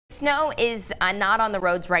Snow is not on the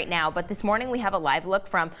roads right now, but this morning we have a live look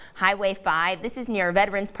from Highway 5. This is near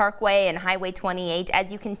Veterans Parkway and Highway 28.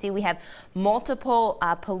 As you can see, we have multiple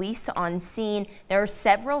police on scene. There are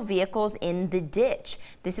several vehicles in the ditch.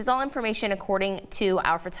 This is all information according to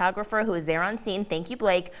our photographer who is there on scene. Thank you,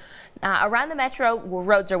 Blake. Around the metro,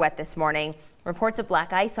 roads are wet this morning. Reports of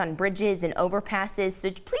black ice on bridges and overpasses,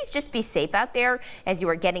 so please just be safe out there as you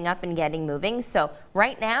are getting up and getting moving. So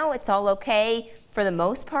right now it's all okay for the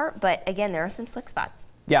most part, but again, there are some slick spots.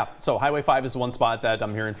 Yeah, so Highway 5 is one spot that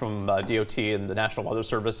I'm hearing from DOT and the National Weather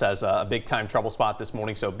Service as a big-time trouble spot this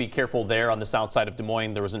morning, so be careful there on the south side of Des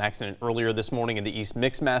Moines. There was an accident earlier this morning in the East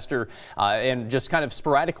Mixmaster, and just kind of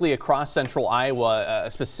sporadically across central Iowa,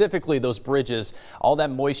 specifically those bridges. All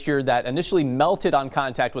that moisture that initially melted on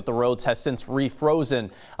contact with the roads has since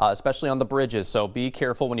refrozen, especially on the bridges, so be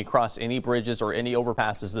careful when you cross any bridges or any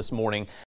overpasses this morning.